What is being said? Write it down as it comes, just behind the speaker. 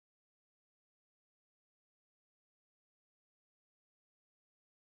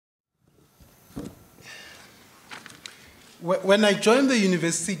When I joined the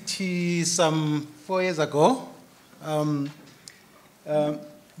university some 4 years ago,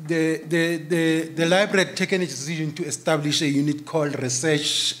 the library had taken a decision to establish a unit called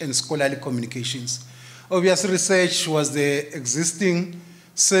Research and Scholarly Communications. Obviously, research was the existing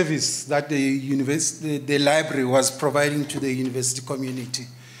service that the library was providing to the university community.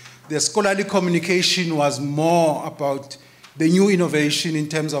 The scholarly communication was more about the new innovation in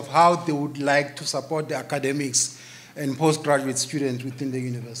terms of how they would like to support the academics and postgraduate students within the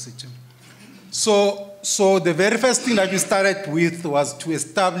university. So the very first thing that we started with was to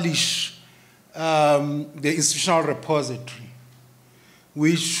establish the institutional repository,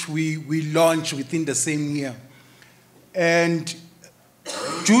 which we launched within the same year. And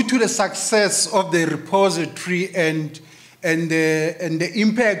due to the success of the repository and the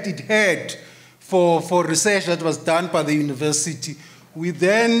impact it had for research that was done by the university, we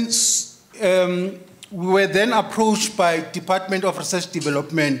were then approached by Department of Research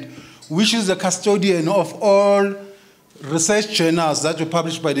Development, which is the custodian of all research journals that were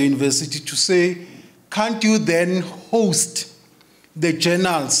published by the university, to say, can't you then host the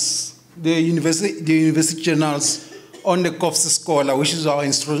journals, the university journals, on the COFSI Scholar, which is our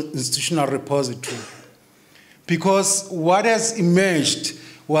institutional repository? Because what has emerged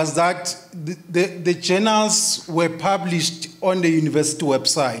was that the journals were published on the university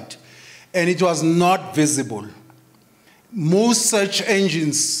website, and it was not visible. Most search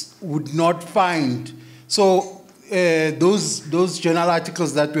engines would not find. So those journal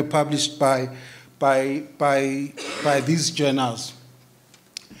articles that were published by these journals.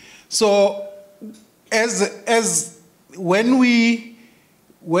 So when we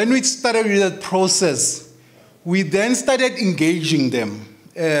started with that process, we then started engaging them,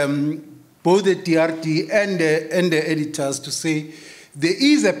 both the DRD and the editors, to say there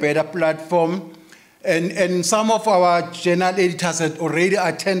is a better platform, and some of our journal editors had already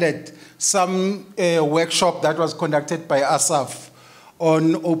attended some workshop that was conducted by ASAF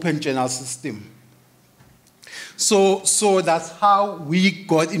on open journal system. So that's how we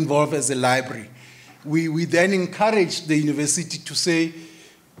got involved as a library. We then encouraged the university to say,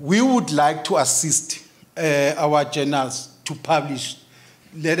 we would like to assist our journals to publish,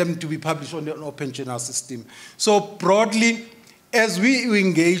 let them to be published on the open journal system. So broadly, as we were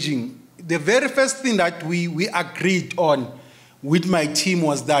engaging, the very first thing that we agreed on with my team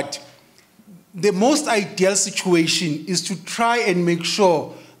was that the most ideal situation is to try and make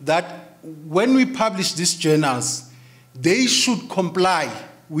sure that when we publish these journals, they should comply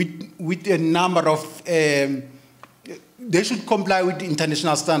with a number of, they should comply with the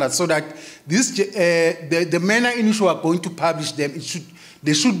international standards, so that this, the manner in which we are going to publish them,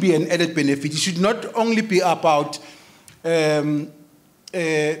 there should be an added benefit. It should not only be about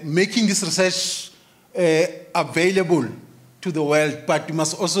making this research available to the world, but we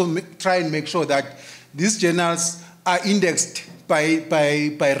must also try and make sure that these journals are indexed by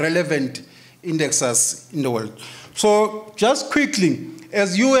relevant indexers in the world. So just quickly,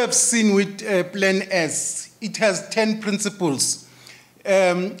 as you have seen with Plan S, it has 10 principles.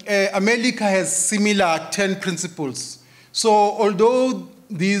 AmeliCA has similar 10 principles. So although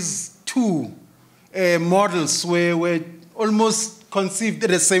these two models were almost conceived at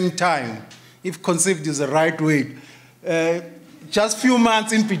the same time, if conceived is the right way, just few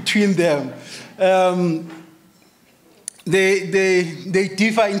months in between them, they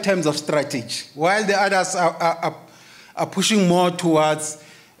differ in terms of strategy. While the others are pushing more towards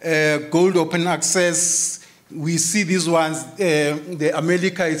gold open access, we see these ones, the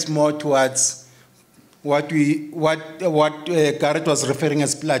AmeliCA is more towards what Garrett was referring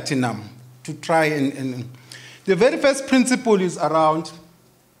as platinum, to try and the very first principle is around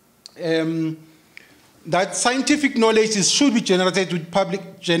that scientific knowledge should be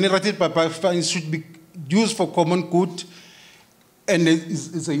generated by public funds, should be used for common good, and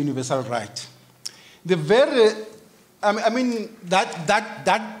it's a universal right. The very, I mean,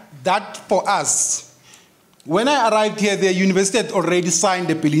 that for us, when I arrived here, the university had already signed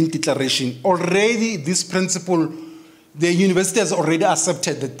the Berlin Declaration. Already this principle, the university has already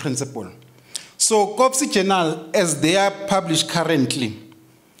accepted that principle. So COFSI Journal, as they are published currently,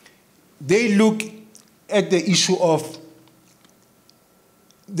 they look at the issue of,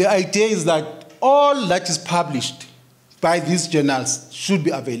 the idea is that all that is published by these journals should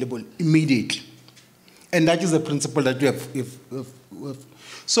be available immediately. And that is the principle that we have.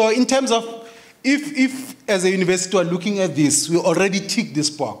 So in terms of, if as a university we are looking at this, we already tick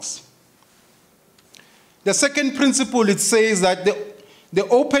this box. The second principle, it says that the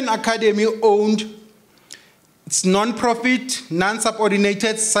Open Academy owned, it's non-profit,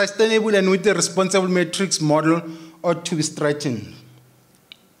 non-subordinated, sustainable, and with a responsible metrics model ought to be strengthened.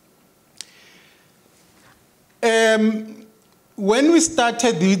 When we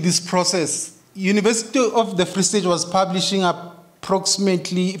started this process, University of the Free State was publishing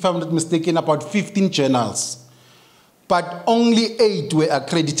approximately, if I'm not mistaken, about 15 journals, but only 8 were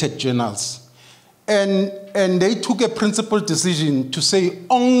accredited journals. And they took a principled decision to say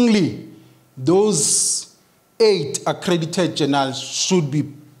only those 8 accredited journals should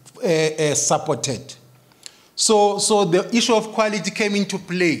be supported. So the issue of quality came into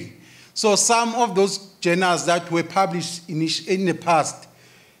play. So some of those journals that were published in the past,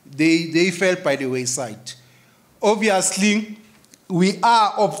 they fell by the wayside. Obviously, we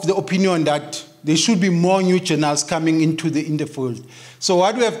are of the opinion that there should be more new journals coming into the field. So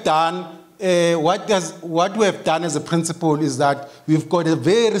what we have done, what we have done as a principle is that we've got a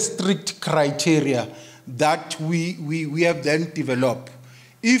very strict criteria that we have then developed.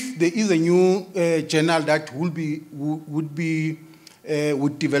 If there is a new journal that would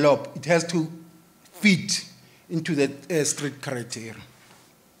develop, it has to fit into the strict criteria.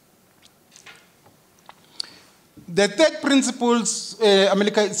 The third principle,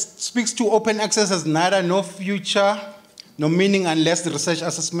 AmeliCA speaks to open access as neither no future, no meaning unless the research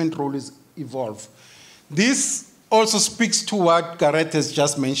assessment role is evolved. This also speaks to what Gareth has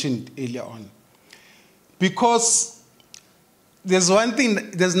just mentioned earlier on. Because there's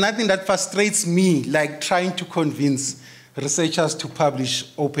nothing that frustrates me like trying to convince researchers to publish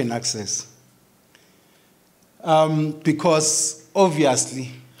open access. Because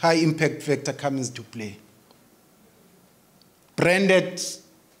obviously, high impact factor comes into play. Branded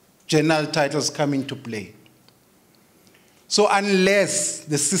journal titles come into play. So unless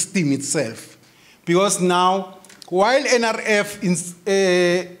the system itself, because now, while NRF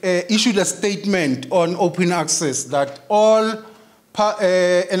issued a statement on open access that all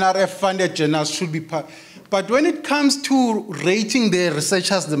NRF-funded journals should be but when it comes to rating the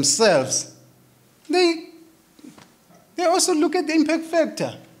researchers themselves, they also look at the impact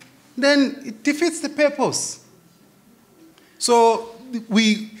factor. Then it defeats the purpose. So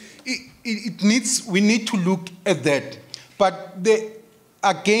we need to look at that. But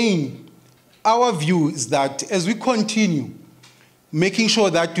again, our view is that as we continue making sure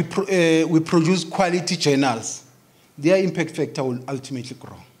that we produce quality journals, their impact factor will ultimately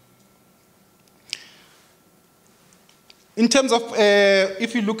grow. In terms of,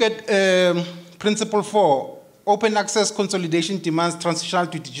 if you look at Principle 4, open access consolidation demands transitional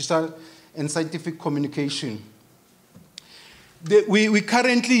to digital and scientific communication. We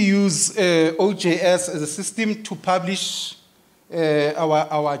currently use OJS as a system to publish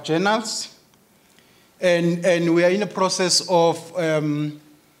our journals, and we are in a process of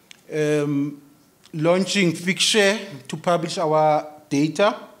launching Figshare to publish our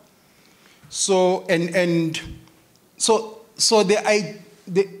data. So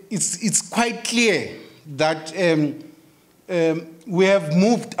it's quite clear that we have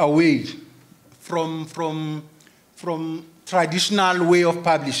moved away from traditional way of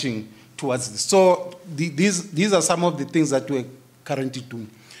publishing towards this. So these are some of the things that we're currently doing.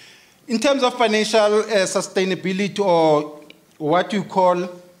 In terms of financial sustainability, or what you call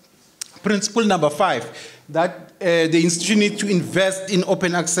principle number 5, that the institution needs to invest in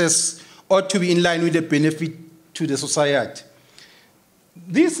open access or to be in line with the benefit to the society.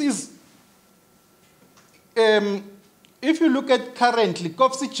 This is, if you look at currently,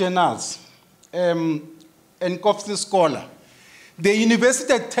 COFSI journals and COFSI Scholar, the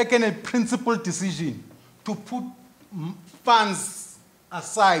university had taken a principled decision to put funds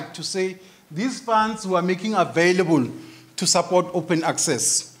aside to say these funds were making available to support open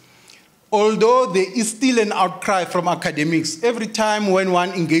access. Although there is still an outcry from academics, every time when one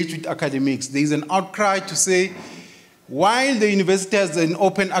engages with academics, there is an outcry to say, while the university has an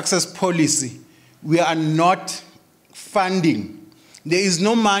open access policy, we are not funding. There is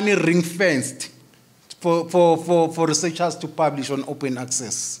no money ring-fenced for researchers to publish on open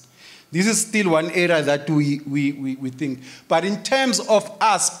access. This is still one area that we think. But in terms of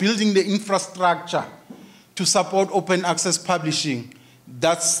us building the infrastructure to support open access publishing,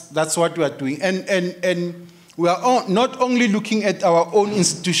 that's what we are doing. And we are not only looking at our own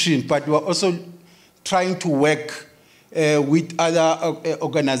institution, but we are also trying to work with other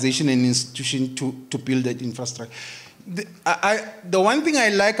organizations and institutions to build that infrastructure. The one thing I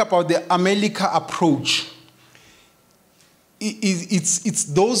like about the AmeliCA approach is it's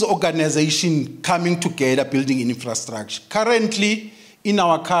those organizations coming together, building an infrastructure. Currently, in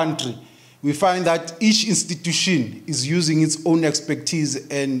our country, we find that each institution is using its own expertise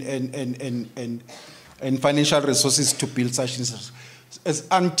and financial resources to build such infrastructure.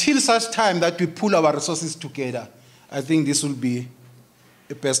 Until such time that we pull our resources together, I think this will be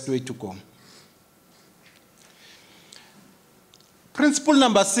the best way to go. Principle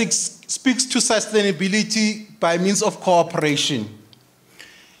number 6 speaks to sustainability by means of cooperation.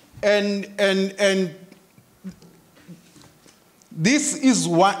 And this is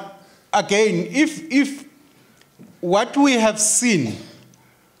what, again, if what we have seen,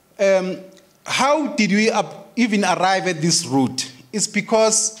 how did we even arrive at this route? It's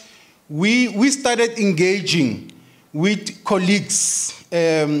because we started engaging with colleagues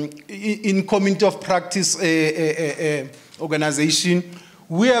in community of practice organization.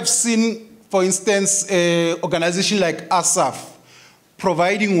 We have seen, for instance, organization like ASAF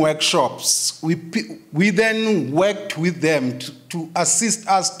providing workshops. We then worked with them to assist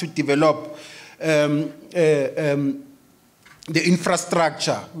us to develop the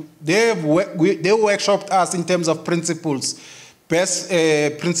infrastructure. They workshopped us in terms of principles, best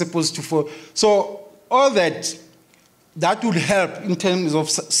principles to follow. So all that would help in terms of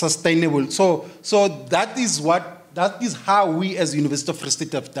sustainable. So that is how we as University of Free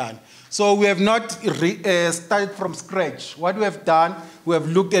State have done. So we have not started from scratch. What we have done, we have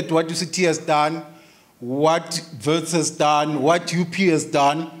looked at what UCT has done, what Wits has done, what UP has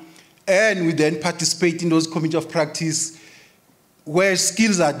done, and we then participate in those community of practice where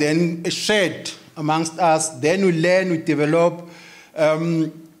skills are then shared amongst us. Then we learn, we develop.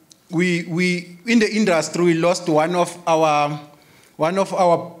 We in the industry, we lost one of our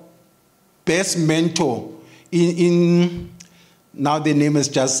best mentor in now the name is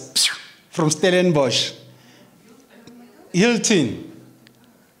just from Stellenbosch, Hilton.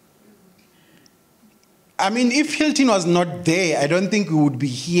 I mean, if Hilton was not there, I don't think we would be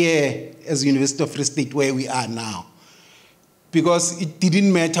here as University of Free State where we are now, because it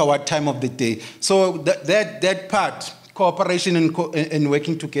didn't matter what time of the day. So that part, cooperation and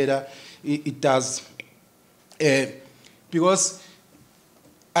working together, it does. Because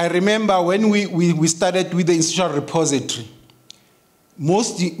I remember when we started with the institutional repository,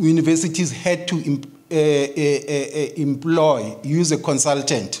 most universities had to use a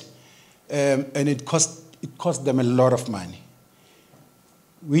consultant, and it cost them a lot of money.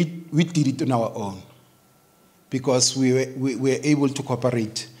 We did it on our own because we were able to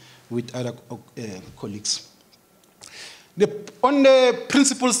cooperate with other colleagues. On the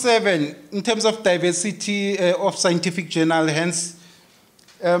principle 7, in terms of diversity of scientific journal, hence,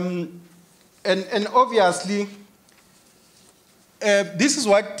 and obviously, this is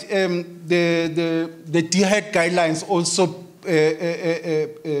what the DHET guidelines also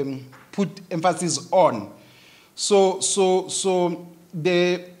put emphasis on. So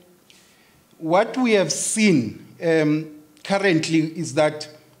what we have seen currently is that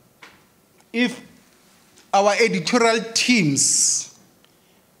if our editorial teams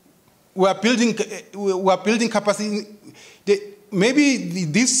were building capacity, maybe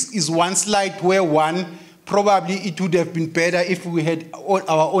this is one slide where probably it would have been better if we had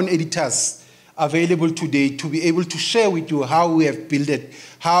our own editors available today to be able to share with you how we have built it,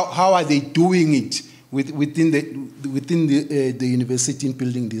 how are they doing it within the university in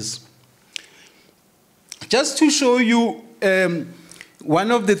building this. Just to show you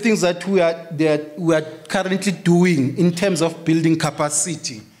one of the things that we are currently doing in terms of building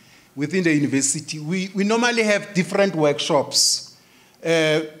capacity within the university, we normally have different workshops.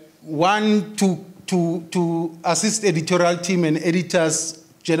 One to assist editorial team and editors,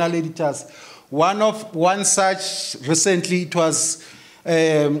 journal editors. One such recently, it was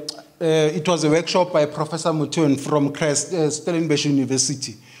a workshop by Professor Mutun from Stellenbosch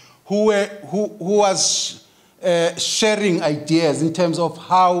University, who was sharing ideas in terms of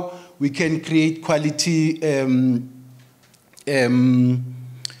how we can create quality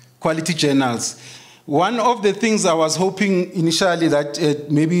journals. One of the things I was hoping initially that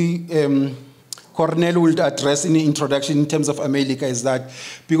maybe Cornell would address in the introduction in terms of AmeliCA is that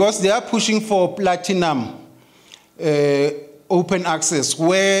because they are pushing for platinum open access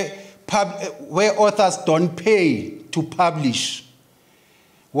where authors don't pay to publish.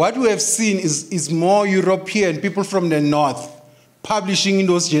 What we have seen is more European people from the north publishing in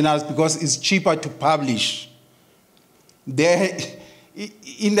those journals because it's cheaper to publish. In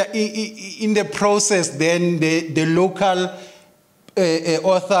the process, then the local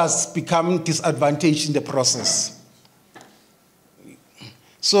authors become disadvantaged in the process.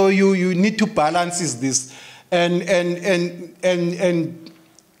 So you need to balance this, and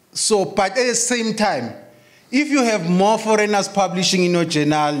so, but at the same time, if you have more foreigners publishing in your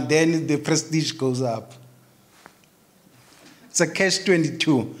journal, then the prestige goes up. It's a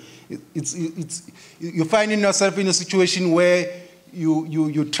catch-22. You find yourself in a situation where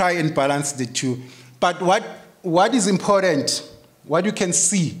you try and balance the two. But what what is important, what you can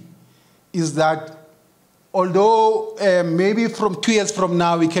see, is that although maybe from 2 years from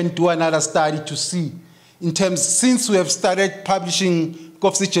now we can do another study to see, in terms, since we have started publishing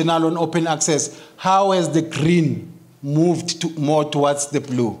Coffee Journal on open access, how has the green moved more towards the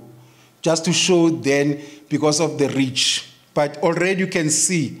blue? Just to show then, because of the reach. But already you can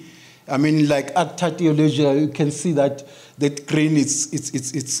see, I mean, like Acta Theologia, you can see that that green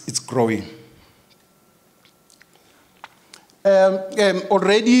it's growing.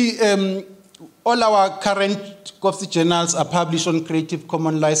 Already, all our current Coffee journals are published on Creative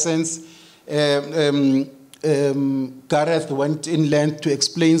Commons license. Gareth went in length to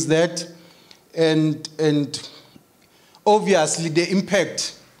explain that, and obviously the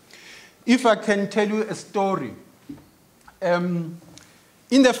impact. If I can tell you a story, in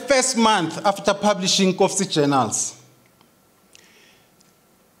the first month after publishing Coffee journals,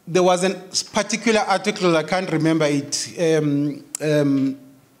 there was a particular article, I can't remember it,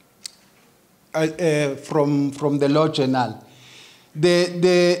 from the Law Journal.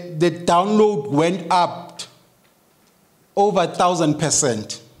 The download went up over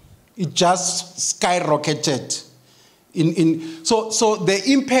 1,000%. It just skyrocketed. So the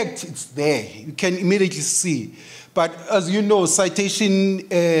impact is there. You can immediately see. But as you know, citation,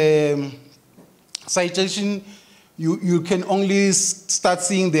 you can only start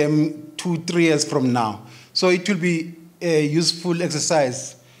seeing them 2-3 years from now. So it will be a useful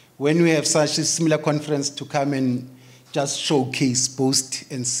exercise when we have such a similar conference to come and just showcase, post,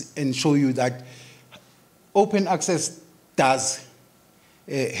 and show you that open access does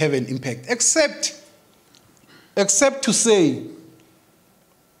have an impact. Except to say,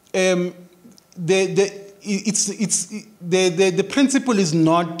 the principle is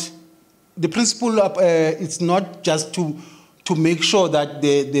not. The principle of, it's not just to make sure that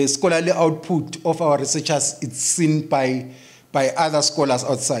the scholarly output of our researchers is seen by other scholars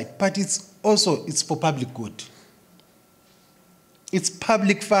outside, but it's also for public good. It's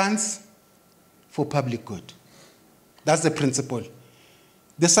public funds for public good. That's the principle.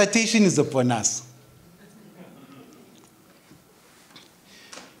 The citation is a bonus.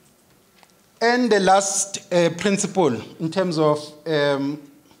 And the last principle in terms of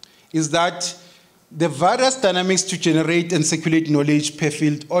is that the various dynamics to generate and circulate knowledge per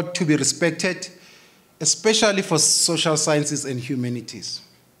field ought to be respected, especially for social sciences and humanities.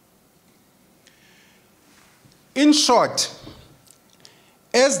 In short,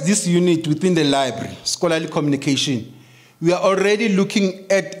 as this unit within the library, scholarly communication, we are already looking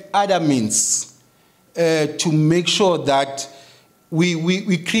at other means to make sure that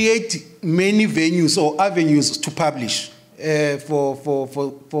we create many venues or avenues to publish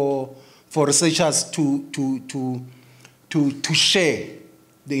for researchers to share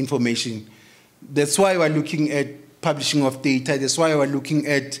the information. That's why we're looking at publishing of data. That's why we're looking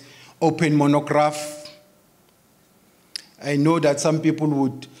at open monograph. I know that some people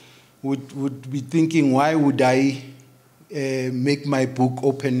would be thinking, why would I make my book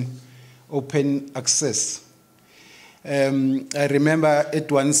open access? I remember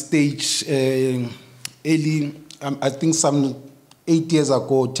at one stage, early, I think some 8 years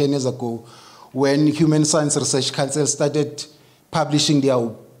ago, 10 years ago, when Human Science Research Council started publishing their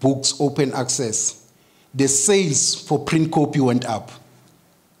books open access, the sales for print copy went up.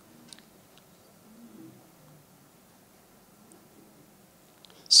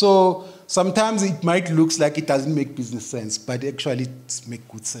 So sometimes it might look like it doesn't make business sense, but actually it makes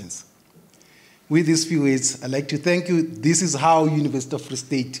good sense. With these few words, I'd like to thank you. This is how University of Free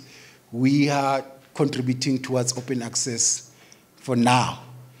State, we are contributing towards open access for now.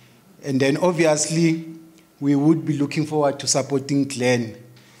 And then obviously, we would be looking forward to supporting Glenn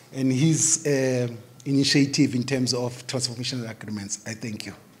and his initiative in terms of transformational agreements. I thank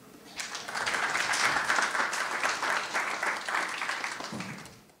you.